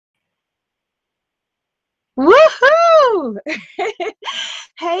Woohoo!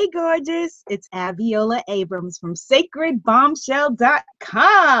 Hey, gorgeous. It's Aviola Abrams from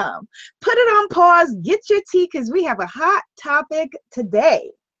sacredbombshell.com. Put it on pause, get your tea, because we have a hot topic today.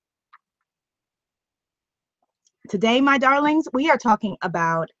 Today, my darlings, we are talking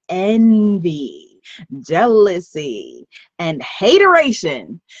about envy, jealousy, and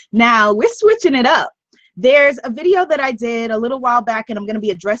hateration. Now, we're switching it up. There's a video that I did a little while back, and I'm going to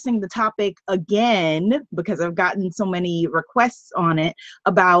be addressing the topic again because I've gotten so many requests on it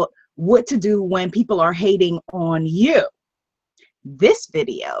about what to do when people are hating on you. This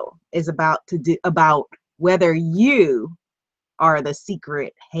video is about whether you are the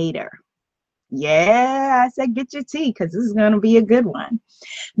secret hater. Yeah, I said get your tea because this is going to be a good one.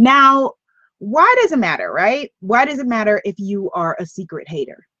 Now, why does it matter, right? Why does it matter if you are a secret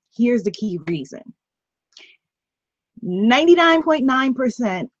hater? Here's the key reason.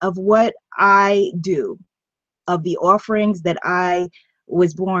 99.9% of what I do, of the offerings that I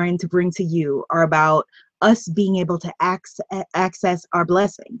was born to bring to you, are about us being able to access our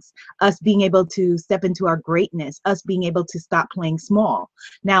blessings, us being able to step into our greatness, us being able to stop playing small.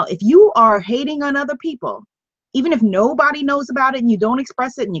 Now, if you are hating on other people, even if nobody knows about it and you don't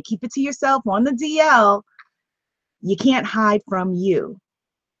express it and you keep it to yourself on the DL, you can't hide from you.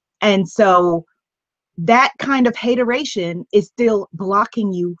 And so that kind of hateration is still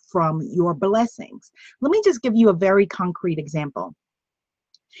blocking you from your blessings. Let me just give you a very concrete example.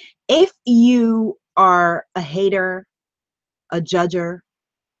 If you are a hater, a judger,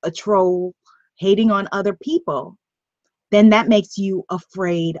 a troll, hating on other people, then that makes you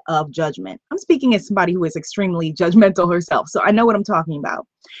afraid of judgment. I'm speaking as somebody who is extremely judgmental herself, so I know what I'm talking about.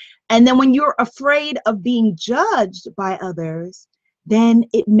 And then when you're afraid of being judged by others, then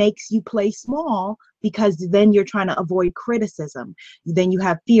it makes you play small because then you're trying to avoid criticism. Then you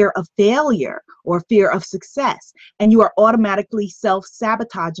have fear of failure or fear of success, and you are automatically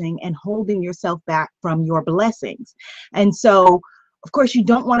self-sabotaging and holding yourself back from your blessings. And so, of course, you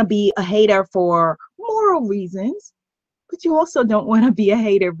don't want to be a hater for moral reasons, but you also don't want to be a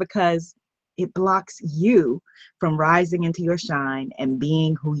hater because it blocks you from rising into your shine and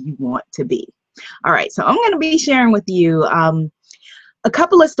being who you want to be. All right, so I'm going to be sharing with you a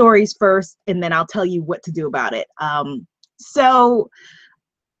couple of stories first, and then I'll tell you what to do about it. So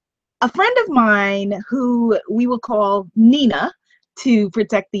a friend of mine who we will call Nina to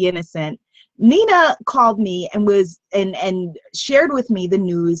protect the innocent, Nina called me and shared with me the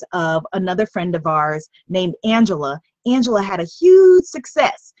news of another friend of ours named Angela. Angela had a huge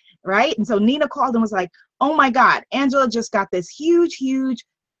success, right? And so Nina called and was like, oh my God, Angela just got this huge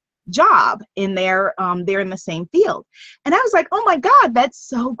job in there. They're in the same field. And I was like, oh my God, that's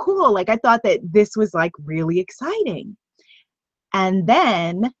so cool. Like, I thought that this was like really exciting. And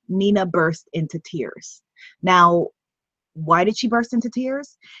then Nina burst into tears. Now, why did she burst into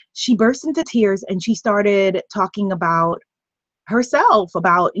tears? She burst into tears and she started talking about herself,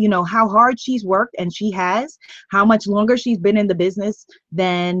 about, you know, how hard she's worked, and she has, how much longer she's been in the business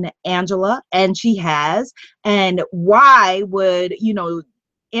than Angela, and she has, and why would, you know,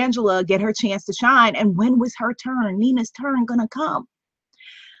 Angela get her chance to shine, and when was her turn, Nina's turn, gonna come?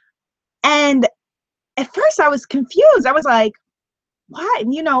 And at first I was confused. I was like, why?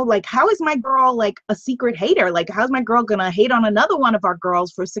 You know, like, how is my girl like a secret hater? Like, how's my girl gonna hate on another one of our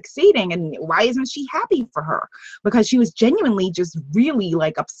girls for succeeding? And why isn't she happy for her? Because she was genuinely just really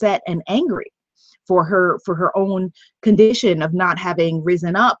like upset and angry for her own condition of not having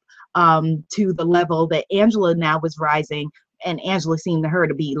risen up to the level that Angela now was rising. And Angela seemed to her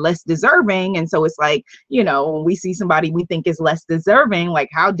to be less deserving. And so it's like, you know, when we see somebody we think is less deserving, like,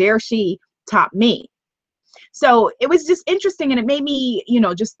 how dare she top me? So it was just interesting, and it made me, you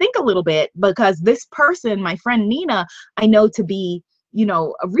know, just think a little bit, because this person, my friend Nina, I know to be, you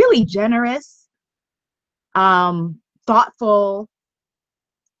know, a really generous, thoughtful,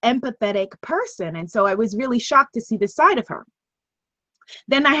 empathetic person. And so I was really shocked to see this side of her.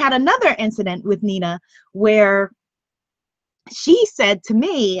 Then I had another incident with Nina where she said to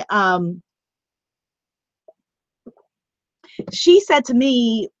me, she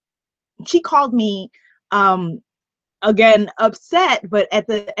called me, again, upset, but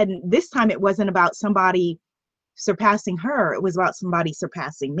and this time it wasn't about somebody surpassing her, it was about somebody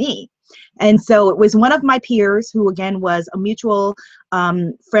surpassing me. And so it was one of my peers, who again was a mutual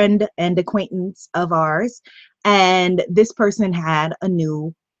friend and acquaintance of ours, and this person had a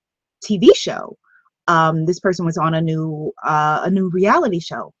new TV show. This person was on a new reality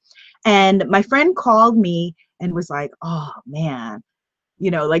show, and my friend called me and was like, oh man,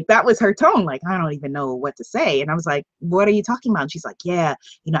 like that was her tone. Like, I don't even know what to say. And I was like, what are you talking about? And she's like, yeah,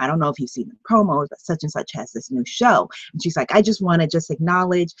 I don't know if you've seen the promos, but such and such has this new show. And she's like, I just want to just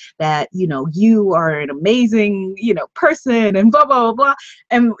acknowledge that, you are an amazing, person and blah, blah, blah,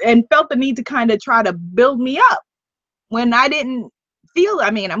 and felt the need to kind of try to build me up when I didn't feel,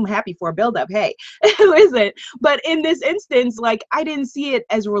 I'm happy for a build up. Hey, listen, but in this instance, like, I didn't see it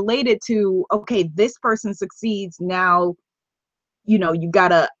as related to, okay, this person succeeds now, you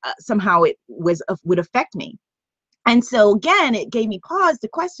gotta somehow it would affect me. And so again, it gave me pause to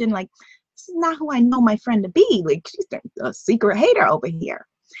question, like, this is not who I know my friend to be. Like, she's a secret hater over here.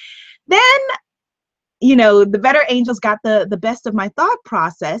 Then, the better angels got the best of my thought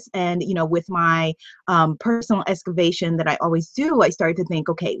process. And, with my personal excavation that I always do, I started to think,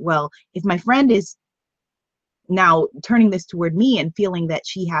 okay, well, if my friend is now turning this toward me and feeling that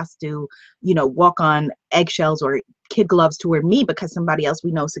she has to, walk on eggshells or kid gloves toward me because somebody else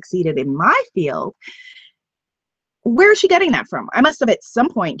we know succeeded in my field, where is she getting that from? I must have at some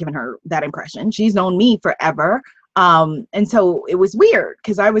point given her that impression. She's known me forever. And so it was weird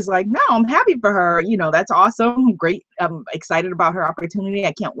because I was like, no, I'm happy for her. That's awesome. Great. I'm excited about her opportunity.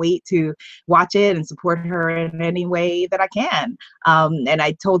 I can't wait to watch it and support her in any way that I can. And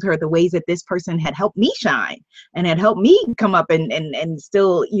I told her the ways that this person had helped me shine and had helped me come up and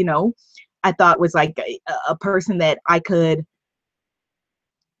still, I thought was like a person that I could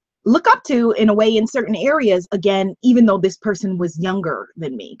look up to in a way in certain areas, again, even though this person was younger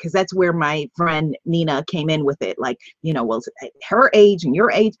than me, because that's where my friend Nina came in with it. Like, well, her age and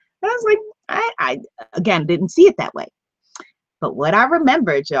your age. And I was like, I again, didn't see it that way. But what I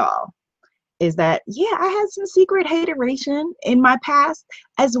remembered, y'all, is that, yeah, I had some secret hateration in my past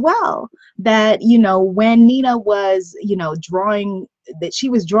as well. That, when Nina was, drawing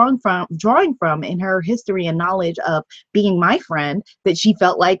from in her history and knowledge of being my friend, that she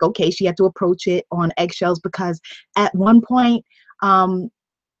felt like, okay, she had to approach it on eggshells, because at one point,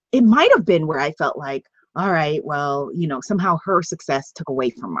 it might have been where I felt like, all right, well, somehow her success took away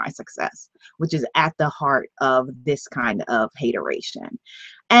from my success, which is at the heart of this kind of hateration.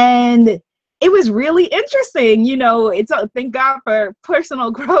 And it was really interesting, it's thank God for personal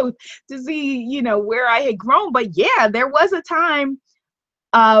growth to see, where I had grown. But yeah, there was a time,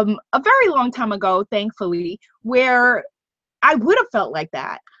 a very long time ago, thankfully, where I would have felt like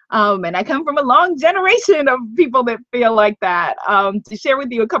that. And I come from a long generation of people that feel like that. To share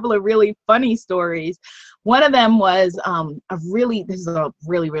with you a couple of really funny stories. One of them was this is a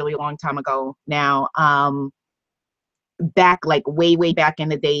really, really long time ago now, back like way back in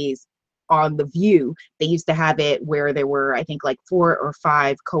the days on The View. They used to have it where there were, I think, like 4 or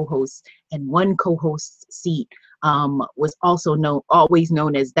 5 co-hosts, and one co-host seat was also always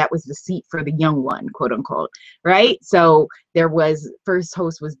known as, that was the seat for the young one, quote unquote, right? So there was, first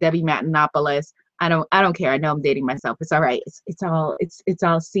host was Debbie Matenopoulos. I don't care. I know I'm dating myself. It's all right. It's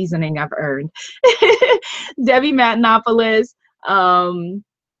all seasoning I've earned. Debbie Matenopoulos. And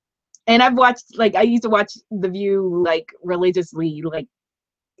I've watched, like, I used to watch The View like religiously, like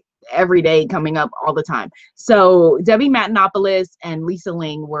every day, coming up all the time. So Debbie Matenopoulos and Lisa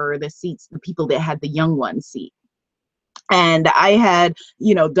Ling were the people that had the young one seat. And I had,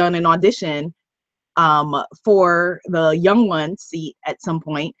 done an audition for the young one seat at some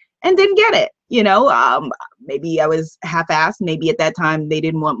point and didn't get it. Maybe I was half-assed. Maybe at that time they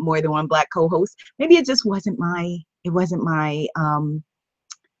didn't want more than one Black co-host. Maybe it just wasn't my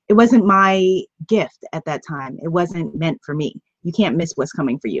gift at that time. It wasn't meant for me. You can't miss what's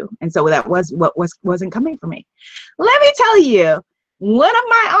coming for you. And so that was what wasn't coming for me. Let me tell you, one of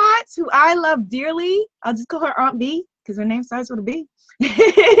my aunts who I love dearly, I'll just call her Aunt B because her name starts with a B.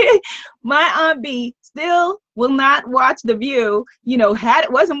 My Aunt B still will not watch The View,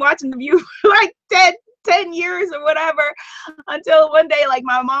 wasn't watching The View for like 10 years or whatever, until one day, like,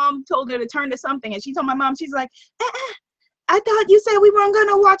 my mom told her to turn to something, and she told my mom, she's like, I thought you said we weren't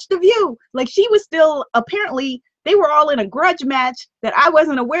gonna watch The View. Like, she was still, apparently they were all in a grudge match that I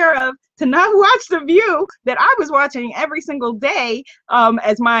wasn't aware of, to not watch The View that I was watching every single day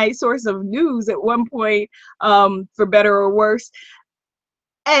as my source of news at one point, for better or worse.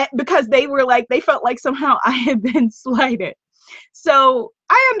 And because they felt like somehow I had been slighted. So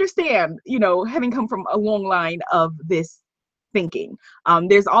I understand, having come from a long line of this thinking.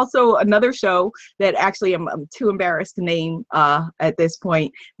 There's also another show that actually I'm too embarrassed to name at this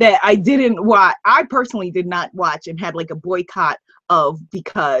point, that I didn't watch. I personally did not watch and had like a boycott of,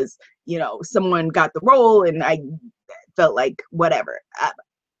 because, someone got the role and I felt like whatever.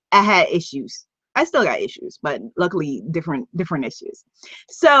 I had issues. I still got issues, but luckily different issues.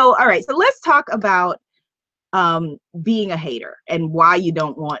 So, all right. So let's talk about being a hater and why you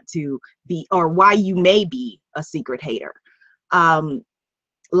don't want to be, or why you may be a secret hater.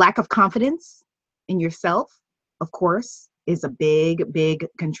 Lack of confidence in yourself, of course, is a big, big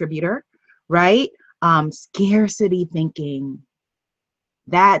contributor, right? Scarcity thinking.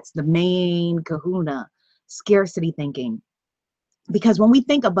 That's the main kahuna, scarcity thinking. Because when we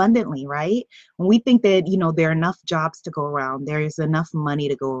think abundantly, right? When we think that, there are enough jobs to go around, there's enough money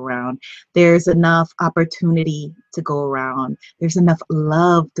to go around, there's enough opportunity to go around, there's enough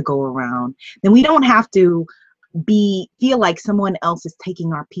love to go around, then we don't have to feel like someone else is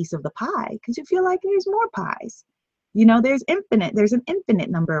taking our piece of the pie, because you feel like there's more pies. There's an infinite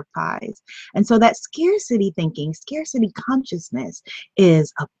number of pies. And so that scarcity thinking, scarcity consciousness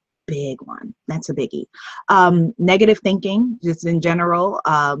is a big one. That's a biggie. Negative thinking, just in general.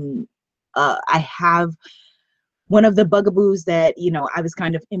 I have one of the bugaboos that, I was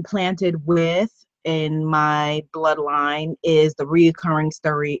kind of implanted with in my bloodline is the reoccurring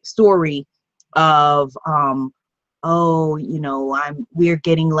story of, we're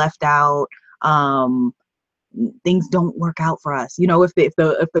getting left out. Things don't work out for us. If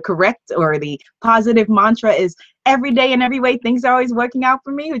the correct or the positive mantra is every day in every way, things are always working out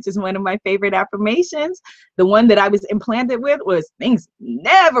for me, which is one of my favorite affirmations. The one that I was implanted with was things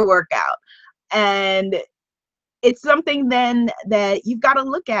never work out. And it's something then that you've got to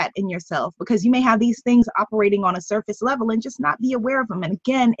look at in yourself, because you may have these things operating on a surface level and just not be aware of them. And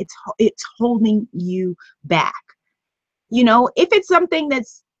again, it's holding you back. If it's something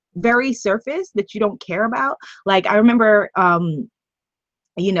that's very surface that you don't care about, like I remember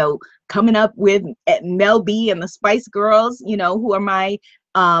coming up with Mel B and the Spice Girls, who are my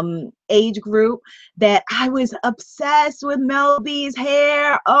age group, that I was obsessed with Mel B's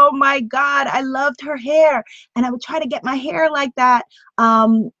hair. Oh my God, I loved her hair, and I would try to get my hair like that,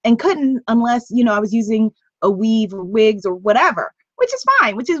 and couldn't unless I was using a weave or wigs or whatever, which is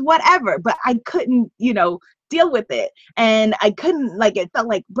fine, which is whatever, but I couldn't deal with it. And I couldn't, it felt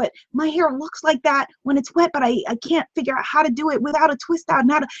like, but my hair looks like that when it's wet, but I can't figure out how to do it without a twist out.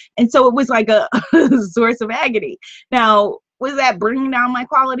 And so it was like a source of agony. Now, was that bringing down my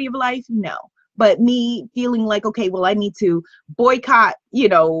quality of life? No. But me feeling like, okay, well, I need to boycott,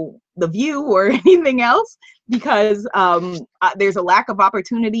 The View or anything else, because there's a lack of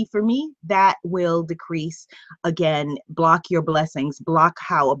opportunity for me, that will decrease, again, block your blessings, block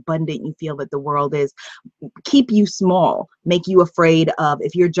how abundant you feel that the world is, keep you small, make you afraid of,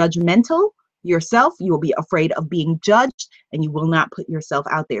 if you're judgmental yourself, you will be afraid of being judged, and you will not put yourself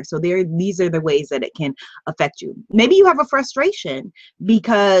out there. So these are the ways that it can affect you. Maybe you have a frustration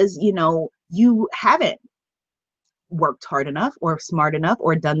because, you haven't worked hard enough or smart enough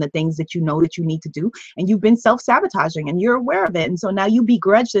or done the things that you need to do, and you've been self-sabotaging and you're aware of it. And so now you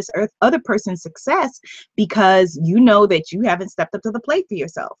begrudge this other person's success because you know that you haven't stepped up to the plate for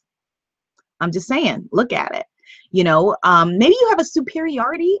yourself. I'm just saying, look at it. Maybe you have a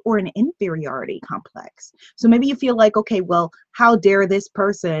superiority or an inferiority complex. So maybe you feel like, okay, well, how dare this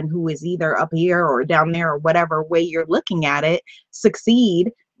person who is either up here or down there or whatever way you're looking at it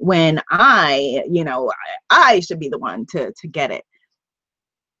succeed when I should be the one to get it.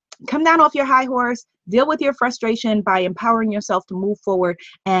 Come down off your high horse, deal with your frustration by empowering yourself to move forward,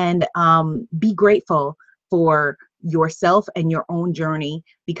 and be grateful for yourself and your own journey,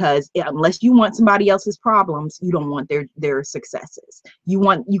 because unless you want somebody else's problems, you don't want their successes. You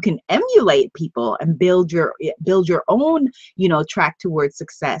can emulate people and build your own track towards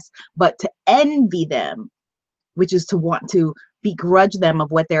success, but to envy them, which is to want to begrudge them of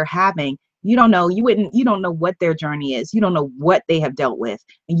what they're having, you don't know what their journey is, you don't know what they have dealt with,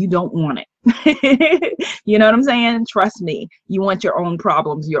 and you don't want it. You know what I'm saying? Trust me, you want your own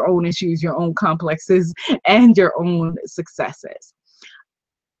problems, your own issues, your own complexes, and your own successes.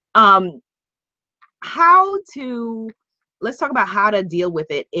 Let's talk about how to deal with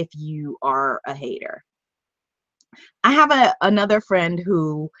it if you are a hater. I have another friend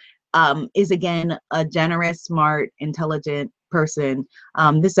who is, again, a generous, smart, intelligent person.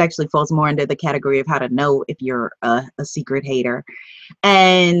 This actually falls more under the category of how to know if you're a secret hater.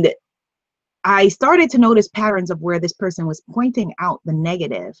 And I started to notice patterns of where this person was pointing out the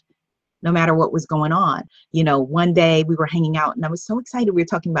negative, no matter what was going on. One day we were hanging out and I was so excited. We were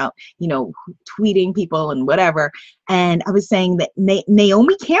talking about, tweeting people and whatever. And I was saying that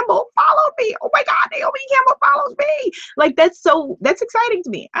Naomi Campbell followed me. Oh my God, Naomi Campbell follows me. Like, that's exciting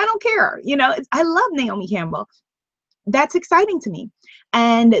to me. I don't care. I love Naomi Campbell. That's exciting to me.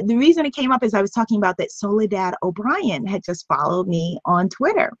 And the reason it came up is I was talking about that Soledad O'Brien had just followed me on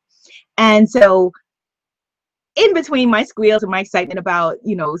Twitter. And so in between my squeals and my excitement about,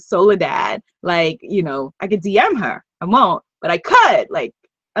 Soledad, like, I could DM her. I won't, but I could, like,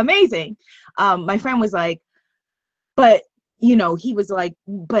 amazing. My friend was like, but, he was like,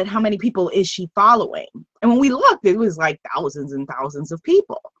 but how many people is she following? And when we looked, it was like thousands and thousands of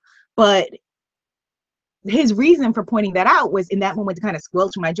people. But his reason for pointing that out was in that moment to kind of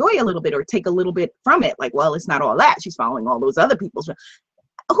squelch my joy a little bit or take a little bit from it. Like, well, it's not all that. She's following all those other people.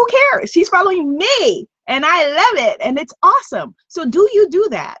 Who cares? She's following me and I love it. And it's awesome. So do you do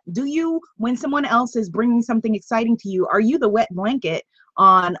that? Do you, when someone else is bringing something exciting to you, are you the wet blanket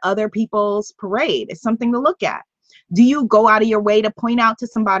on other people's parade? It's something to look at. Do you go out of your way to point out to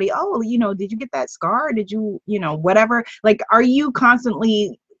somebody, oh, did you get that scar? Did you, whatever? Like, are you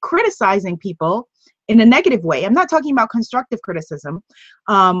constantly criticizing people in a negative way? I'm not talking about constructive criticism.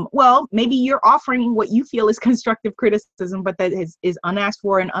 Well, maybe you're offering what you feel is constructive criticism, but that is unasked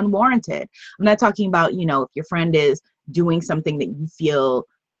for and unwarranted. I'm not talking about, if your friend is doing something that you feel,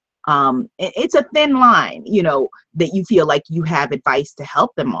 it's a thin line, that you feel like you have advice to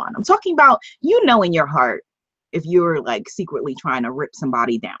help them on. I'm talking about, in your heart, if you're like secretly trying to rip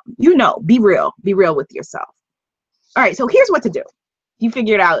somebody down, be real with yourself. All right. So here's what to do. You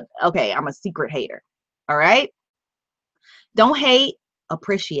figured out, okay, I'm a secret hater. All right. Don't hate,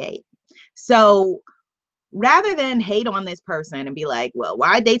 appreciate. So rather than hate on this person and be like, well,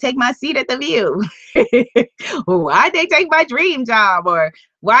 why'd they take my seat at the View? Or why'd they take my dream job? Or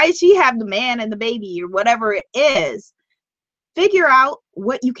why did she have the man and the baby or whatever it is? Figure out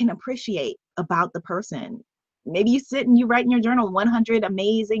what you can appreciate about the person. Maybe you sit and you write in your journal 100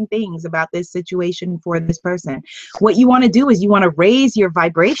 amazing things about this situation for this person. What you want to do is you want to raise your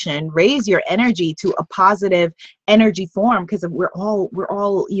vibration, raise your energy to a positive energy form, because we're all,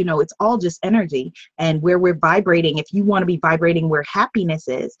 it's all just energy. And where we're vibrating, if you want to be vibrating where happiness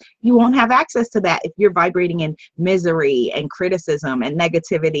is, you won't have access to that if you're vibrating in misery and criticism and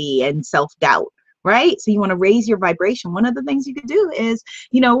negativity and self-doubt, right? So you want to raise your vibration. One of the things you could do is,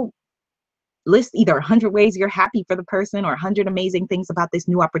 list either 100 ways you're happy for the person or 100 amazing things about this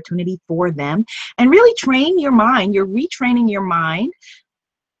new opportunity for them, and really train your mind. You're retraining your mind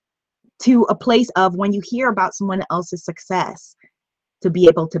to a place of, when you hear about someone else's success, to be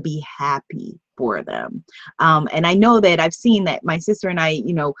able to be happy for them. And I know that I've seen that my sister and I,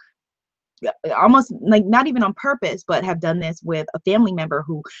 almost like not even on purpose, but have done this with a family member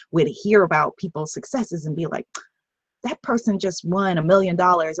who would hear about people's successes and be like, that person just won $1 million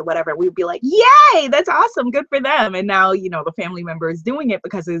or whatever. We'd be like, yay, that's awesome. Good for them. And now, the family member is doing it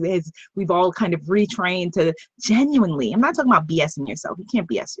because we've all kind of retrained to genuinely, I'm not talking about BSing yourself. You can't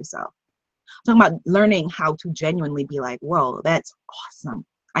BS yourself. I'm talking about learning how to genuinely be like, whoa, that's awesome.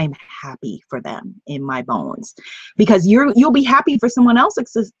 I'm happy for them in my bones, because you'll be happy for someone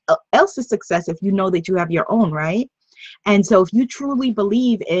else's success if you know that you have your own, right? And so if you truly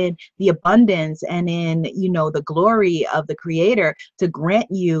believe in the abundance and in, the glory of the Creator to grant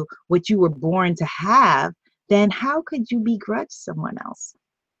you what you were born to have, then how could you begrudge someone else?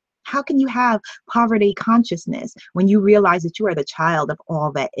 How can you have poverty consciousness when you realize that you are the child of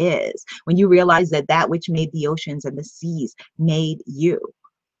all that is, when you realize that that which made the oceans and the seas made you?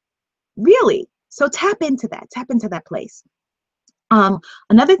 Really? So tap into that place.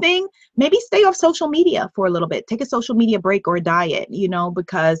 Another thing, maybe stay off social media for a little bit. Take a social media break or a diet,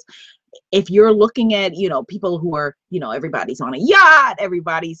 because if you're looking at, people who are, everybody's on a yacht,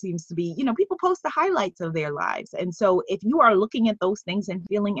 everybody seems to be, people post the highlights of their lives. And so if you are looking at those things and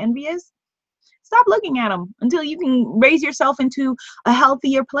feeling envious, stop looking at them until you can raise yourself into a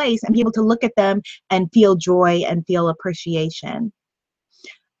healthier place and be able to look at them and feel joy and feel appreciation.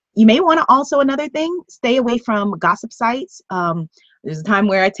 You may want to also, another thing, stay away from gossip sites. There's a time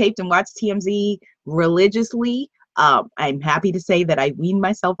where I taped and watched TMZ religiously. I'm happy to say that I weaned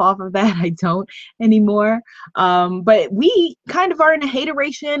myself off of that. I don't anymore. But we kind of are in a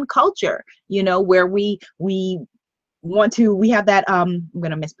hateration culture, where we have that, I'm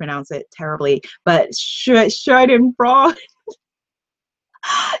going to mispronounce it terribly, but Schadenfreude.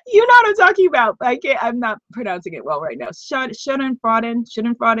 You know what I'm talking about. I'm not pronouncing it well right now.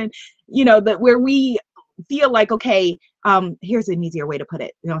 Schadenfreude, that where we feel like, okay, here's an easier way to put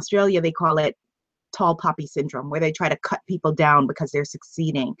it. In Australia, they call it tall poppy syndrome, where they try to cut people down because they're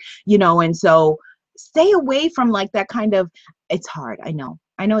succeeding, and so stay away from like that kind of, it's hard. I know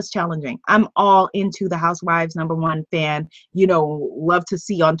it's challenging. I'm all into the Housewives #1 fan, love to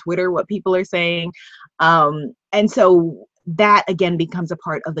see on Twitter what people are saying. And so that again becomes a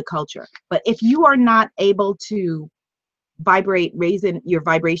part of the culture. But if you are not able to raising your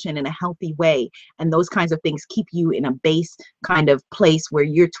vibration in a healthy way. And those kinds of things keep you in a base kind of place where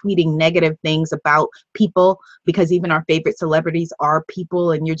you're tweeting negative things about people, because even our favorite celebrities are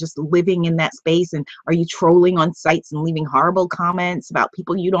people, and you're just living in that space. And are you trolling on sites and leaving horrible comments about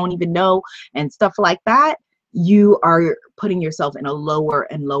people you don't even know and stuff like that? You are putting yourself in a lower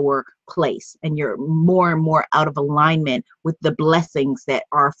and lower place, and you're more and more out of alignment with the blessings that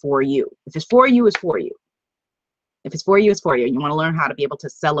are for you. If it's for you, it's for you. If it's for you, it's for you. You want to learn how to be able to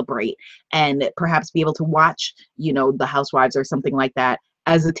celebrate and perhaps be able to watch, you know, The Housewives or something like that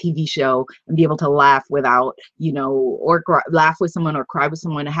as a TV show, and be able to laugh without, you know, or laugh with someone or cry with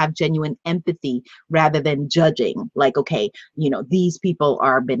someone, and have genuine empathy rather than judging. Like, okay, you know, these people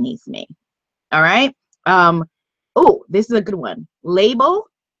are beneath me. All right. Oh, this is a good one. Label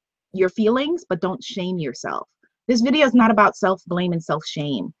your feelings, but don't shame yourself. This video is not about self-blame and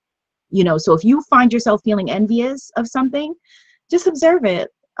self-shame. You know, so if you find yourself feeling envious of something, just observe it.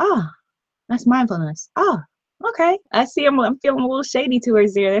 Oh, that's mindfulness. Oh, okay. I see I'm feeling a little shady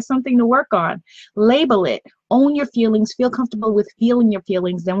towards there. There's something to work on. Label it. Own your feelings. Feel comfortable with feeling your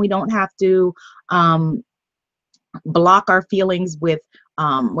feelings. Then we don't have to block our feelings with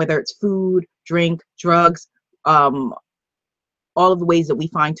whether it's food, drink, drugs, all of the ways that we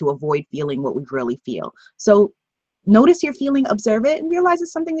find to avoid feeling what we really feel. So notice you're feeling, observe it, and realize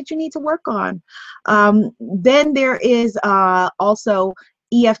it's something that you need to work on. Then there is also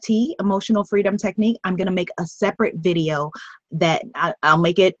EFT, Emotional Freedom Technique. I'm going to make a separate video that I'll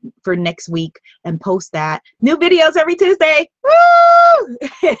make it for next week and post that. New videos every Tuesday. Woo!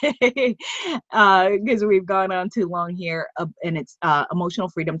 Because we've gone on too long here. And it's Emotional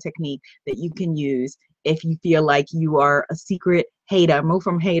Freedom Technique that you can use if you feel like you are a secret hater. Move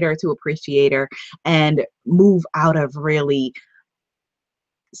from hater to appreciator, and move out of really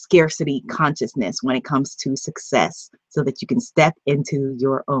scarcity consciousness when it comes to success, so that you can step into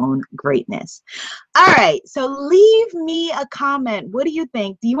your own greatness. All right, so leave me a comment. What do you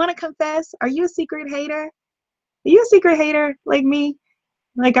think? Do you want to confess? Are you a secret hater? Are you a secret hater like me?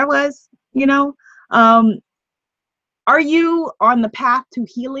 Like I was, you know? Are you on the path to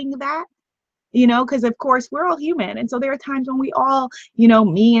healing that? You know, because of course we're all human, and so there are times when we all, you know,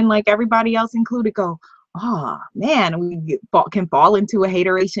 me and like everybody else included, go, oh man, we can fall into a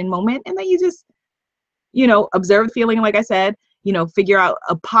hateration moment. And then you just, you know, observe the feeling, like I said, you know, figure out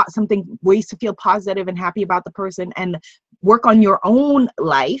something, ways to feel positive and happy about the person, and work on your own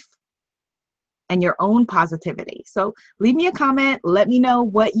life and your own positivity. So leave me a comment. Let me know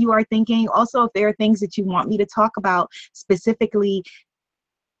what you are thinking. Also, if there are things that you want me to talk about specifically,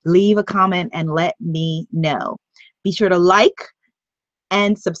 leave a comment and let me know. Be sure to like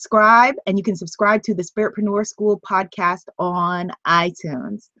and subscribe, and you can subscribe to the Spiritpreneur School podcast on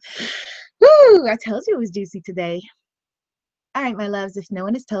iTunes. Woo! I told you it was juicy today. All right, my loves, if no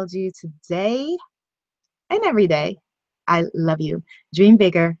one has told you today and every day, I love you. Dream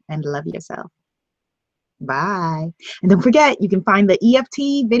bigger and love yourself. Bye. And don't forget, you can find the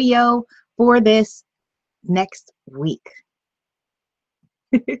EFT video for this next week.